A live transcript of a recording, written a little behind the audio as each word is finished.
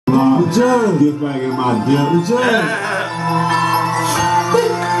Get back in my dip.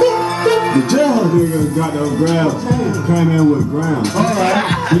 The judge nigga got those grams. Came in with grams. Alright.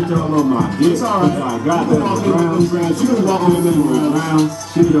 He told on my dick. It's alright. I got those grams. She was walking in with grams.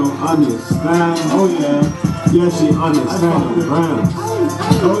 She don't understand. Oh yeah. Yeah, she understands the grams.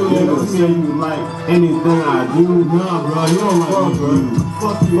 Oh yeah. Nigga say you like anything I do. Nah, bro. You don't like me, bro.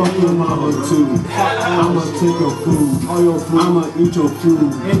 Fuck your mama too. I'ma take your food. All your food. I'ma eat your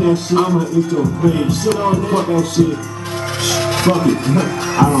food. And that shit. I'ma eat your plate. Shit on that. Fuck that shit. Fuck it.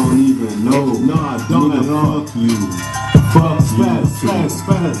 I don't even know. No, I don't at all. Fuck you. Fuck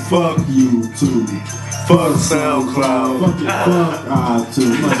fast. Fuck you too. Fuck SoundCloud. Fuck it. Fuck I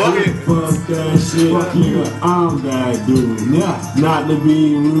too. Fuck it. Fuck that shit. Fuck nigga. I'm that dude. Yeah. Not to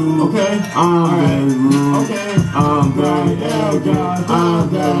be rude. Okay. I'm very rude. Okay. I'm very arrogant. I'm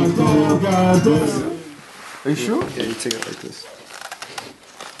very arrogant. Are you sure? Yeah, you take it like this.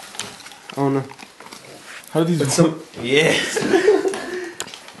 I don't know. How do these work? Yeah.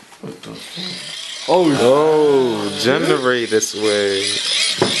 Oh, generate this way.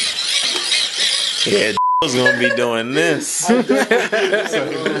 Yeah, was gonna be doing this. I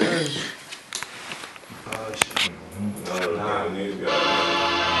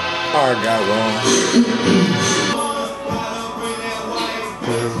got wrong.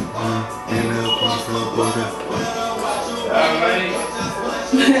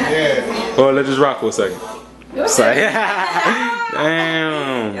 Yeah. Oh, let's just rock for a second. Sorry.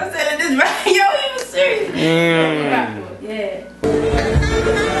 Damn. Yo said this right. Yo, he was serious. Damn. Yeah.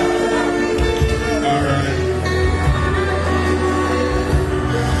 Alright.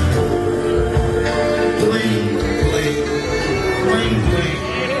 Bling.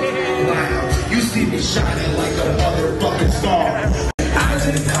 Wow. You see me shining like a motherfucking star. I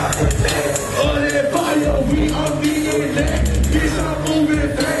just got it. On that fire, we are being there. These are moving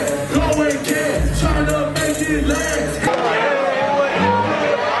fast. Going can, trying to make it last.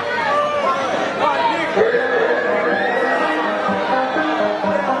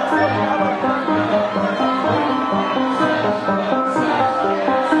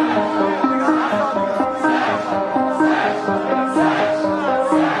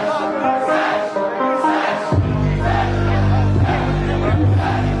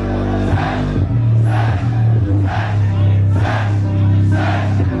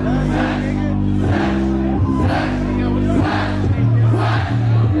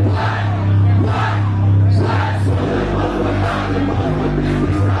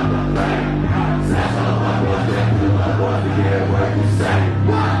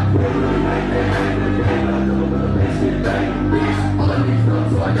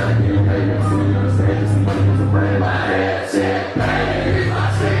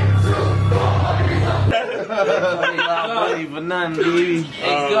 For nothing, baby.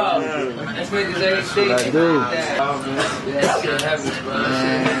 Hey, go. Let's make this every state. That shit happens, bro.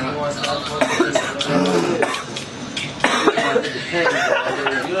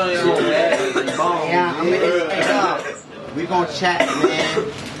 You don't even want that. Yeah, I'm gonna hit you up. We gonna chat, man.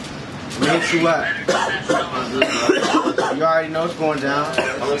 I'm gonna hit you up. You already know what's going down.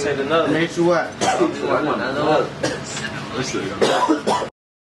 I'm gonna take another. I'm gonna hit you up. I know.